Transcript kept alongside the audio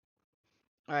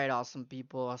All right, awesome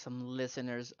people, awesome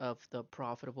listeners of the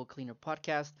Profitable Cleaner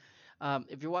podcast.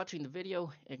 If you're watching the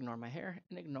video, ignore my hair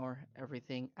and ignore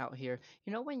everything out here.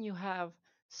 You know, when you have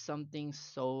something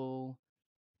so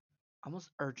almost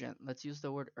urgent, let's use the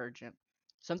word urgent,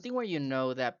 something where you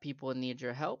know that people need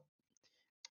your help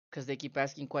because they keep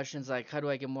asking questions like, how do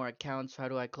I get more accounts? How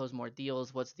do I close more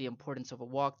deals? What's the importance of a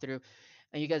walkthrough?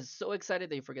 And you guys are so excited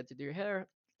that you forget to do your hair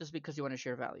just because you want to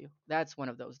share value. That's one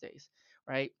of those days,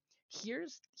 right?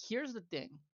 Here's the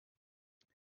thing.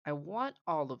 I want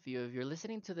all of you, if you're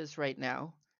listening to this right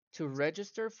now, to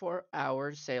register for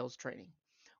our sales training.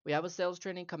 We have a sales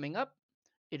training coming up.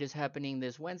 It is happening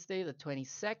this Wednesday, the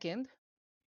 22nd,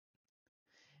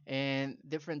 and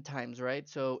different times, right?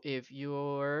 So if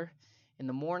you're in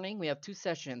the morning, we have two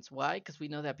sessions. Why? Because we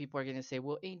know that people are going to say,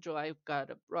 well, Angel, I've got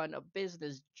to run a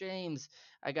business. James,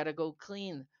 I got to go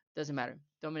clean. Doesn't matter.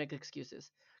 Don't make excuses.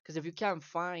 Because if you can't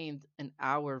find an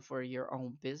hour for your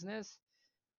own business,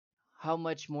 how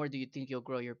much more do you think you'll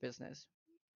grow your business?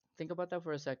 Think about that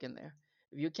for a second there.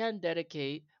 If you can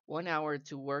dedicate 1 hour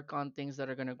to work on things that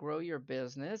are going to grow your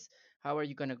business, how are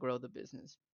you going to grow the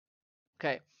business?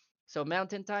 Okay. So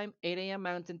Mountain Time, 8 a.m.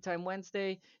 Mountain Time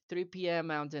Wednesday, 3 p.m.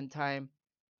 Mountain Time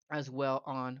as well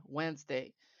on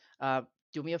Wednesday. Uh,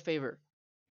 do me a favor,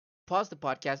 pause the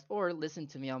podcast or listen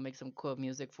to me. I'll make some cool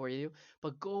music for you.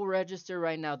 But go register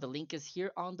right now. The link is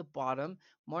here on the bottom.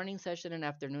 Morning session and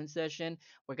afternoon session.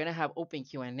 We're gonna have open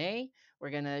Q&A. We're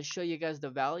gonna show you guys the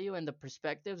value and the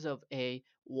perspectives of a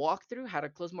walkthrough, how to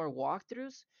close more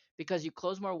walkthroughs. Because you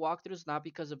close more walkthroughs not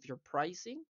because of your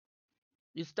pricing.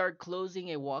 You start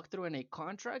closing a walkthrough and a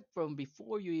contract from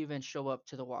before you even show up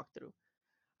to the walkthrough.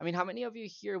 I mean, how many of you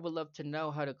here would love to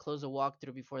know how to close a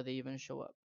walkthrough before they even show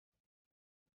up?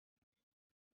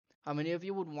 How many of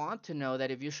you would want to know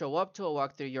that if you show up to a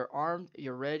walkthrough, you're armed,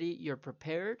 you're ready, you're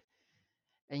prepared,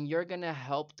 and you're going to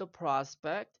help the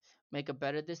prospect make a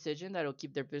better decision that'll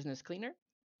keep their business cleaner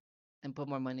and put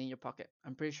more money in your pocket?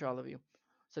 I'm pretty sure all of you.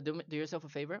 So do yourself a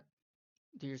favor.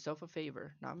 Do yourself a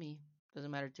favor, not me.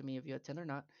 Doesn't matter to me if you attend or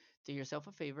not. Do yourself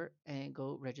a favor and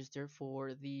go register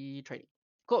for the training.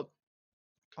 Cool.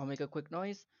 I'll make a quick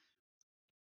noise.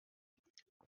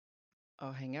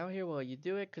 I'll hang out here while you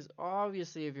do it because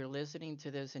obviously, if you're listening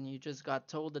to this and you just got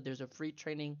told that there's a free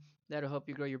training that'll help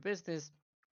you grow your business,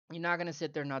 you're not going to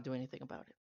sit there and not do anything about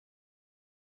it.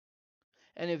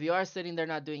 And if you are sitting there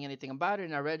not doing anything about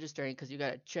it, not registering because you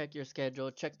got to check your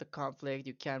schedule, check the conflict,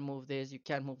 you can't move this, you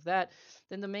can't move that,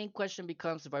 then the main question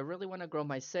becomes, if I really want to grow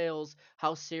my sales,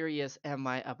 how serious am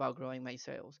I about growing my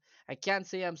sales? I can't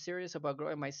say I'm serious about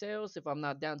growing my sales if I'm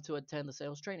not down to attend the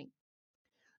sales training.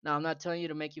 Now, I'm not telling you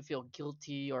to make you feel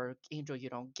guilty or, Angel,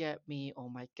 you don't get me. Oh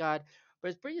my God. But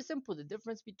it's pretty simple. The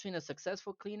difference between a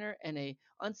successful cleaner and a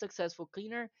unsuccessful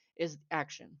cleaner is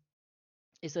action.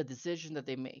 It's a decision that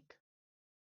they make.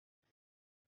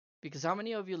 Because how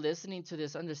many of you listening to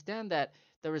this understand that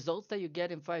the results that you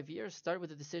get in 5 years start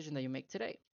with the decision that you make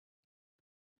today?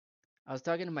 I was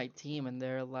talking to my team and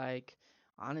they're like,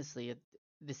 honestly,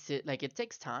 it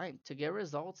takes time to get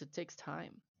results. It takes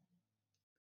time.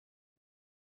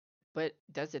 But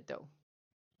does it though?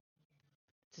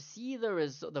 To see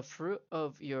the fruit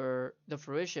of the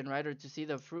fruition, right, or to see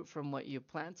the fruit from what you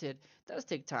planted does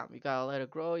take time. You gotta let it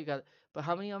grow. But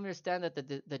how many understand that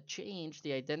the change,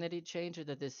 the identity change, or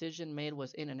the decision made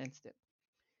was in an instant?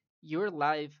 Your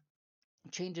life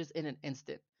changes in an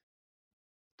instant.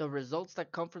 The results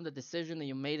that come from the decision that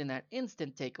you made in that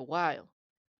instant take a while.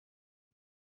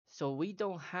 So we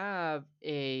don't have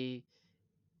a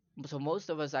so most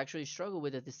of us actually struggle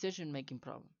with a decision making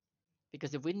problem.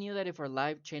 Because if we knew that if our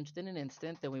life changed in an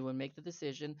instant, then we would make the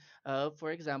decision of,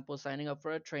 for example, signing up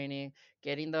for a training,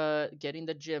 getting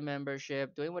the gym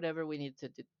membership, doing whatever we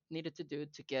needed to do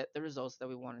to get the results that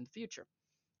we want in the future.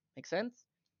 Make sense?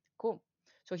 Cool.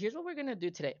 So here's what we're gonna do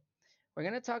today. We're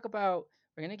gonna talk about.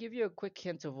 We're gonna give you a quick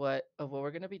hint of what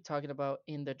we're gonna be talking about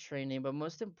in the training, but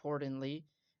most importantly,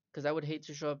 because I would hate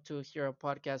to show up to hear a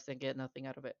podcast and get nothing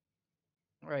out of it,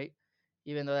 right?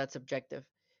 Even though that's subjective.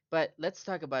 But let's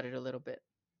talk about it a little bit.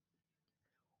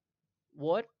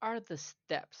 What are the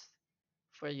steps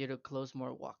for you to close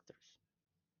more walkthroughs?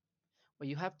 Well,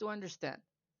 you have to understand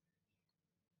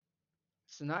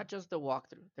it's not just the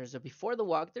walkthrough. There's a before the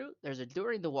walkthrough, there's a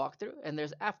during the walkthrough, and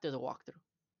there's after the walkthrough.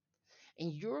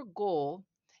 And your goal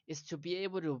is to be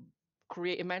able to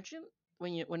create. Imagine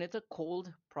when it's a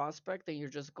cold prospect and you're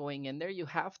just going in there, you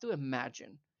have to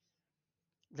imagine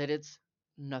that it's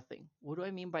nothing. What do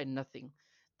I mean by nothing?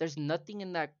 There's nothing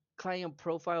in that client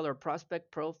profile or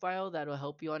prospect profile that will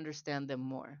help you understand them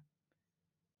more.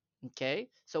 Okay,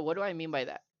 so what do I mean by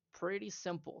that? Pretty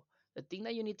simple. The thing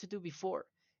that you need to do before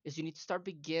is you need to start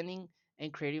beginning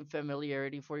and creating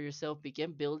familiarity for yourself.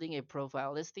 Begin building a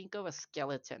profile. Let's think of a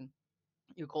skeleton.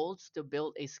 Your goal is to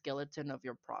build a skeleton of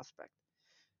your prospect.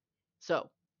 So,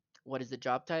 what is the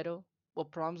job title?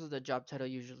 What problems does the job title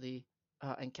usually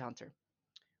encounter?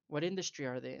 What industry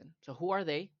are they in? So, who are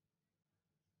they?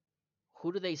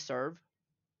 Who do they serve?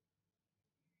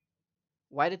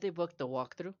 Why did they book the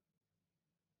walkthrough?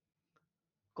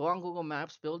 Go on Google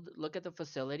Maps, look at the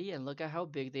facility, and look at how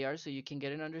big they are so you can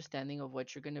get an understanding of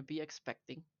what you're going to be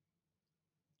expecting.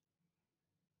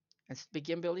 And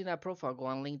begin building that profile. Go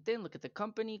on LinkedIn, look at the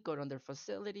company, go on their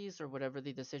facilities or whatever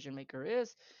the decision maker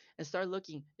is, and start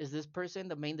looking. Is this person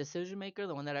the main decision maker,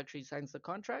 the one that actually signs the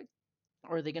contract?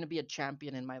 Or are they going to be a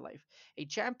champion in my life? A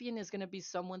champion is going to be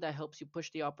someone that helps you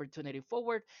push the opportunity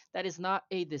forward. That is not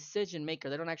a decision maker.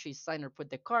 They don't actually sign or put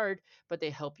the card, but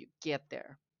they help you get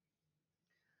there.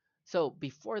 So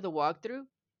before the walkthrough,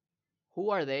 who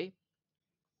are they?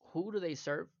 Who do they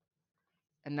serve?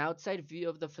 An outside view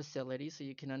of the facility so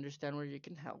you can understand where you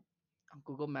can help.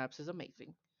 Google Maps is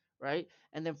amazing, right?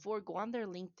 And then four, go on their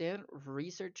LinkedIn,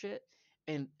 research it,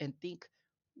 and think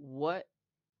what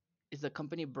is the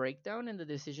company breakdown and the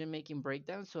decision making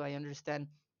breakdown so I understand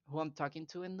who I'm talking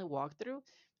to in the walkthrough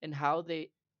and how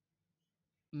they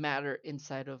matter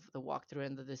inside of the walkthrough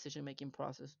and the decision making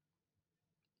process.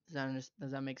 Does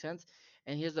that make sense?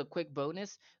 And here's a quick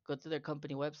bonus. Go to their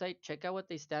company website, check out what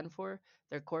they stand for,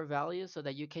 their core values, so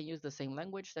that you can use the same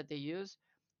language that they use,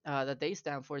 that they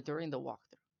stand for during the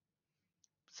walkthrough.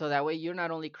 So that way you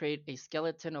not only create a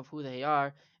skeleton of who they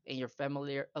are and you're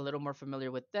familiar, a little more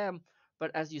familiar with them,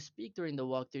 but as you speak during the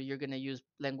walkthrough, you're going to use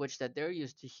language that they're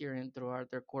used to hearing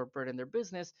throughout their corporate and their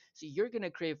business. So you're going to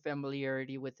create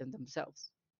familiarity within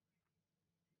themselves.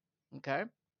 Okay,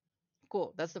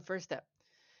 cool. That's the first step.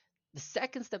 The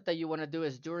second step that you want to do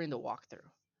is during the walkthrough.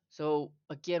 So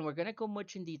again, we're gonna go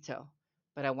much in detail,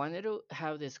 but I wanted to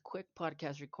have this quick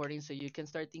podcast recording so you can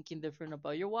start thinking different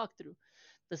about your walkthrough.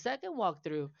 The second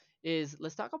walkthrough is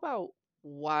let's talk about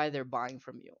why they're buying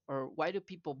from you or why do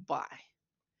people buy.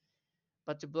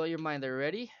 But to blow your mind, are you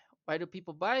ready? Why do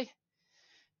people buy?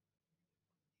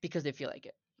 Because they feel like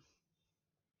it.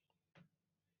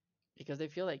 Because they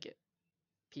feel like it.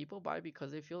 People buy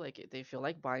because they feel like it. They feel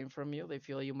like buying from you. They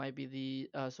feel you might be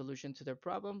the solution to their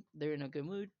problem. They're in a good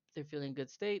mood. They're feeling good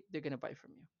state. They're gonna buy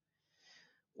from you.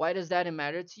 Why does that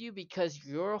matter to you? Because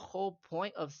your whole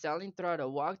point of selling throughout a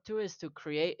walkthrough is to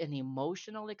create an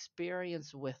emotional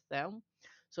experience with them,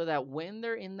 so that when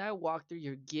they're in that walkthrough,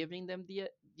 you're giving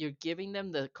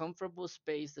them the comfortable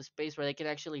space, the space where they can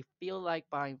actually feel like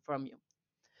buying from you.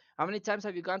 How many times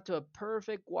have you gone to a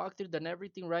perfect walkthrough, done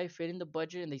everything right, fit in the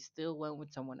budget, and they still went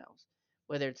with someone else?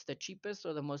 Whether it's the cheapest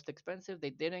or the most expensive,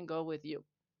 they didn't go with you.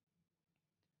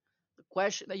 The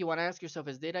question that you want to ask yourself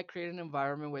is, did I create an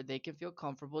environment where they can feel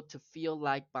comfortable to feel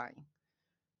like buying?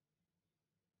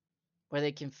 Where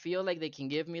they can feel like they can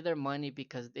give me their money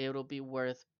because it'll be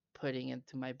worth putting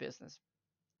into my business.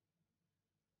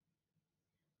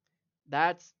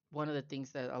 That's one of the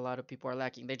things that a lot of people are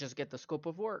lacking. They just get the scope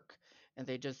of work and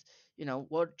they just,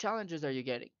 what challenges are you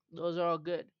getting? Those are all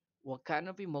good. What kind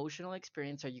of emotional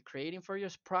experience are you creating for your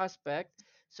prospect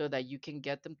so that you can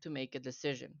get them to make a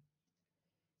decision?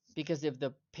 Because if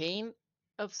the pain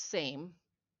of same,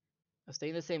 of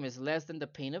staying the same, is less than the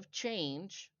pain of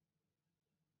change,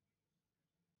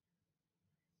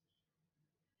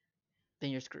 then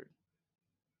you're screwed.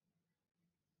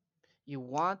 You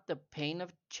want the pain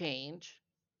of change,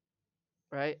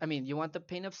 right? I mean, you want the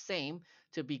pain of same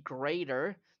to be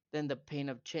greater than the pain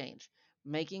of change,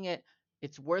 making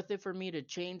it's worth it for me to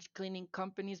change cleaning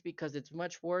companies because it's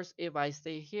much worse if I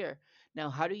stay here. Now,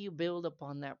 how do you build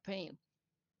upon that pain?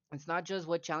 It's not just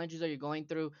what challenges are you going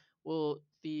through. Well,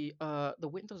 the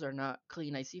windows are not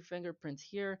clean. I see fingerprints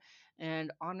here,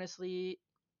 and honestly,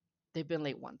 they've been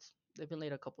late once. They've been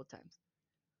late a couple of times.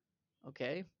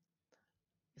 Okay,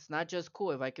 it's not just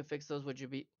cool. If I could fix those, would you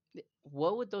be?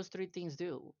 What would those three things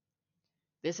do?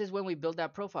 This is when we build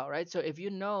that profile, right? So if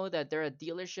you know that they're a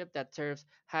dealership that serves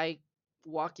high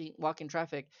walking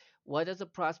traffic, what does a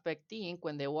prospect think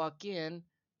when they walk in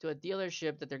to a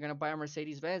dealership that they're going to buy a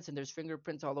Mercedes Benz and there's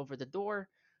fingerprints all over the door?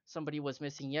 Somebody was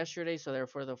missing yesterday, so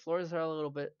therefore the floors are a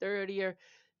little bit dirtier.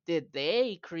 Did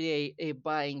they create a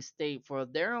buying state for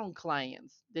their own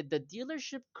clients? Did the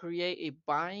dealership create a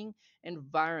buying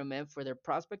environment for their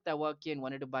prospect that walked in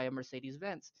wanted to buy a Mercedes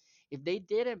Benz? If they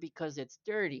didn't because it's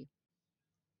dirty,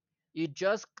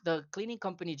 the cleaning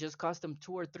company just cost them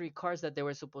two or three cars that they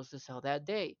were supposed to sell that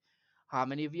day. How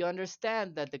many of you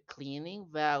understand that the cleaning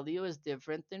value is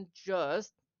different than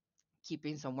just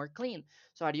keeping somewhere clean.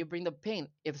 So how do you bring the paint?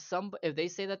 If they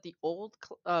say that the old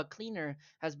cleaner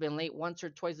has been late once or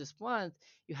twice this month,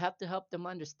 you have to help them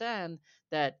understand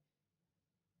that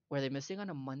were they missing on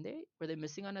a Monday? Were they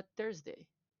missing on a Thursday?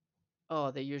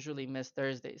 Oh, they usually miss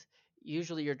Thursdays.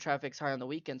 Usually your traffic's high on the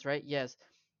weekends, right? Yes.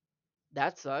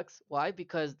 That sucks. Why?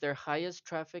 Because their highest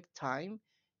traffic time,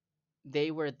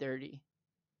 they were dirty.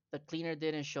 The cleaner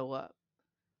didn't show up.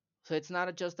 So it's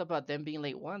not just about them being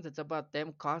late once, it's about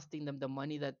them costing them the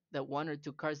money that one or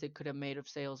two cars they could have made of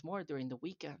sales more during the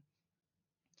weekend.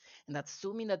 And that's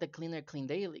assuming that the cleaner cleaned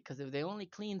daily, because if they only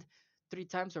cleaned 3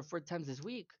 times or 4 times this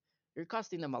week, you're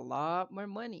costing them a lot more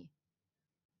money.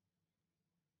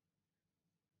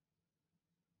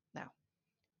 Now,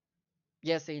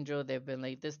 yes, Angel, they've been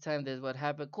late this time. This is what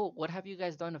happened. Cool. What have you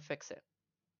guys done to fix it?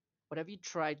 What have you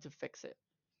tried to fix it?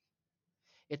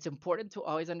 It's important to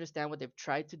always understand what they've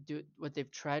tried to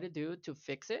do to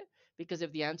fix it. Because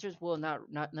if the answer is well,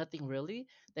 not nothing really,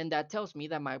 then that tells me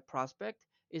that my prospect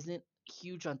isn't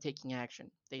huge on taking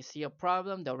action. They see a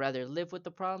problem, they'll rather live with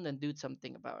the problem than do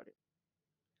something about it,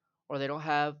 or they don't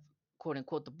have quote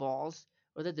unquote the balls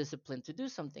or the discipline to do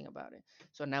something about it.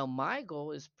 So now my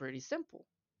goal is pretty simple.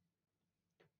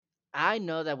 I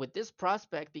know that with this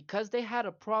prospect, because they had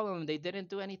a problem and they didn't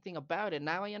do anything about it,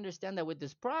 now I understand that with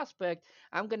this prospect,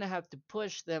 I'm going to have to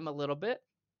push them a little bit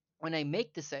when I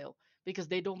make the sale because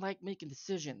they don't like making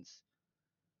decisions.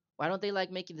 Why don't they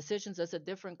like making decisions? That's a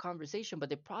different conversation, but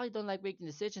they probably don't like making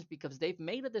decisions because they've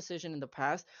made a decision in the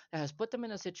past that has put them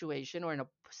in a situation or in a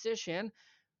position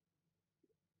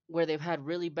where they've had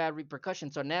really bad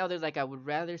repercussions. So now they're like, I would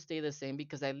rather stay the same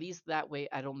because at least that way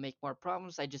I don't make more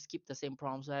problems. I just keep the same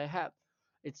problems that I have.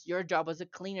 It's your job as a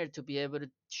cleaner to be able to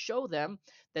show them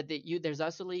that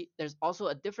there's also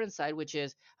a different side, which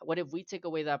is what if we take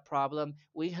away that problem,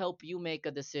 we help you make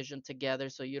a decision together,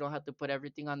 so you don't have to put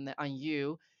everything on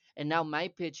you. And now my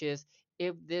pitch is,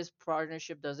 if this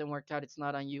partnership doesn't work out, it's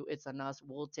not on you, it's on us.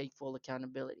 We'll take full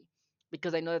accountability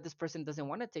because I know that this person doesn't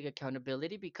want to take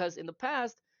accountability because in the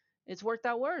past it's worked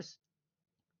out worse.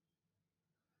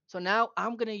 So now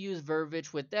I'm going to use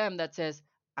verbiage with them that says,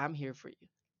 I'm here for you.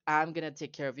 I'm going to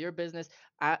take care of your business.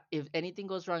 If anything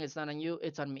goes wrong, it's not on you,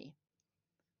 it's on me.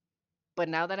 But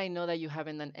now that I know that you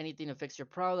haven't done anything to fix your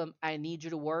problem, I need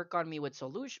you to work on me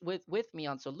with me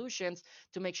on solutions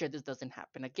to make sure this doesn't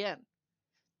happen again.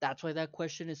 That's why that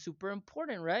question is super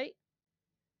important, right?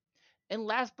 And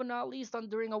last but not least, on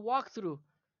during a walkthrough,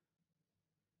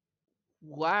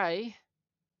 why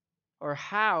or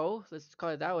how, let's call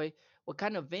it that way, what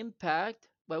kind of impact,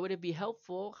 why would it be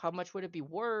helpful, how much would it be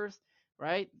worth,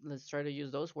 right? Let's try to use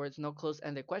those words, no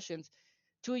close-ended questions,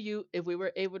 to you if we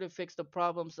were able to fix the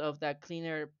problems of that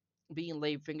cleaner being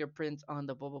laid fingerprints on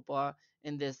the blah blah blah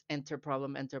in this enter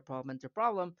problem, enter problem, enter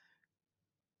problem.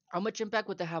 How much impact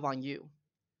would that have on you?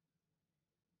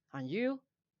 On you,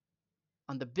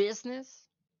 on the business,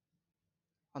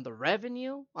 on the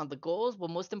revenue, on the goals, but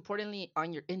most importantly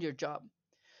on your in your job.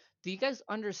 Do you guys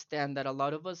understand that a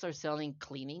lot of us are selling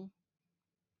cleaning,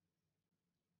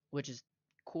 which is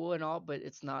cool and all, but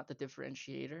it's not the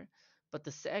differentiator. But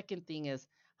the second thing is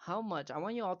how much. I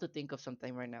want you all to think of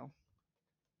something right now.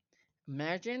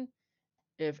 Imagine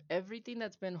if everything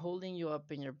that's been holding you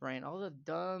up in your brain, all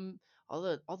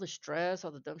the stress,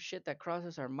 all the dumb shit that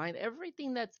crosses our mind,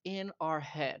 everything that's in our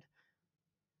head,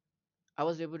 I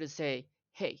was able to say,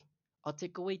 hey, I'll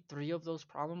take away 3 of those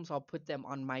problems, I'll put them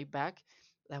on my back.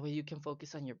 That way you can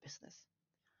focus on your business.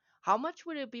 How much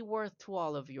would it be worth to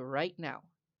all of you right now?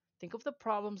 Think of the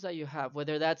problems that you have,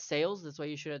 whether that's sales, that's why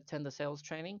you should attend the sales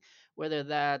training, whether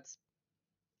that's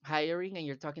hiring and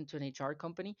you're talking to an HR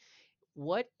company.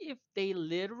 What if they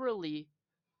literally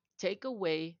take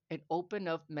away and open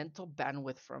up mental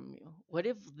bandwidth from you? What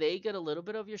if they get a little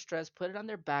bit of your stress, put it on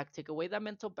their back, take away that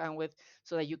mental bandwidth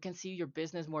so that you can see your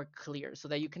business more clear, so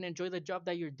that you can enjoy the job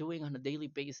that you're doing on a daily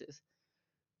basis?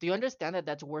 Do you understand that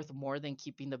that's worth more than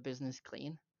keeping the business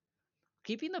clean?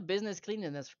 Keeping the business clean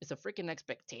is a freaking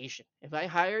expectation. If I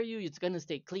hire you, it's gonna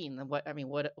stay clean. And what I mean,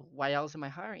 what? Why else am I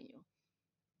hiring you?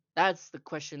 That's the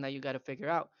question that you got to figure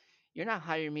out. You're not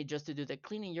hiring me just to do the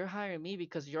cleaning. You're hiring me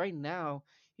because right now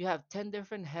you have 10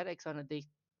 different headaches on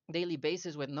a daily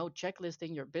basis with no checklist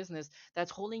in your business that's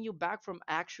holding you back from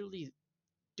actually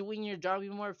doing your job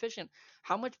even more efficient.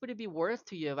 How much would it be worth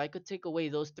to you if I could take away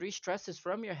those 3 stresses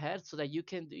from your head so that you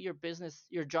can do your business,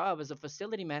 your job as a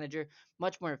facility manager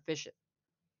much more efficient?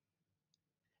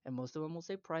 And most of them will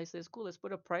say price is cool. Let's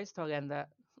put a price tag on that.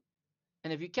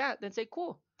 And if you can't, then say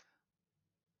cool.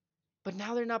 But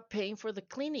now they're not paying for the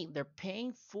cleaning. They're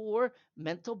paying for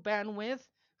mental bandwidth,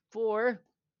 for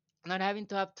not having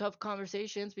to have tough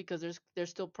conversations because there's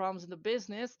still problems in the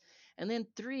business. And then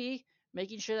three,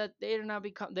 making sure that they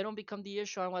don't become the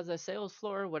issue on what the sales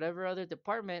floor or whatever other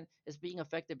department is being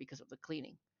affected because of the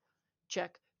cleaning.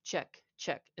 Check, check,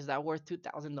 check. Is that worth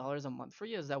 $2,000 a month for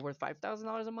you? Is that worth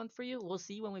 $5,000 a month for you? We'll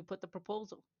see when we put the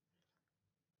proposal.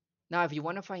 Now, if you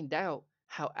want to find out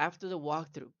how after the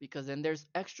walkthrough, because then there's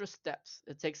extra steps.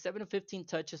 It takes 7 to 15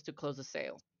 touches to close a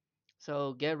sale.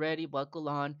 So get ready, buckle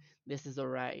on. This is a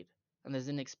ride and this is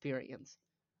an experience.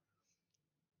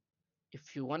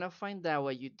 If you want to find out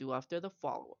what you do after the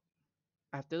follow up,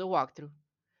 after the walkthrough,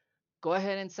 go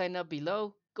ahead and sign up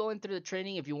below. Go into the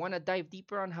training if you want to dive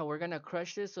deeper on how we're going to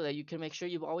crush this so that you can make sure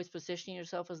you've always positioning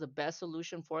yourself as the best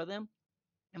solution for them.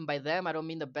 And by them, I don't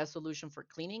mean the best solution for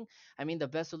cleaning, I mean the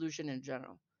best solution in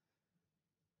general.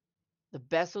 The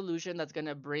best solution that's going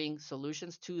to bring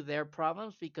solutions to their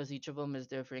problems because each of them is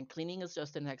different. Cleaning is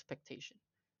just an expectation,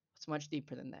 it's much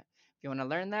deeper than that. If you want to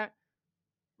learn that,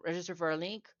 register for our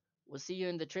link. We'll see you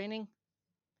in the training.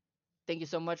 Thank you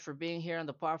so much for being here on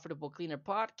the Profitable Cleaner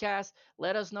podcast.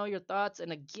 Let us know your thoughts.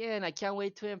 And again, I can't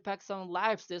wait to impact some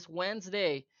lives this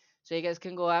Wednesday so you guys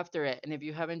can go after it. And if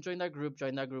you haven't joined our group,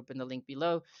 join our group in the link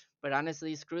below. But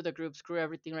honestly, screw the group, screw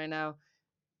everything right now.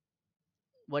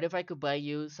 What if I could buy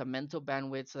you some mental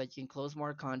bandwidth so that you can close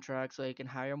more contracts, so you can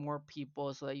hire more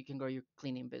people, so that you can grow your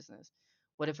cleaning business?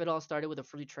 What if it all started with a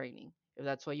free training? If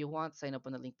that's what you want, sign up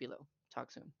on the link below.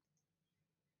 Talk soon.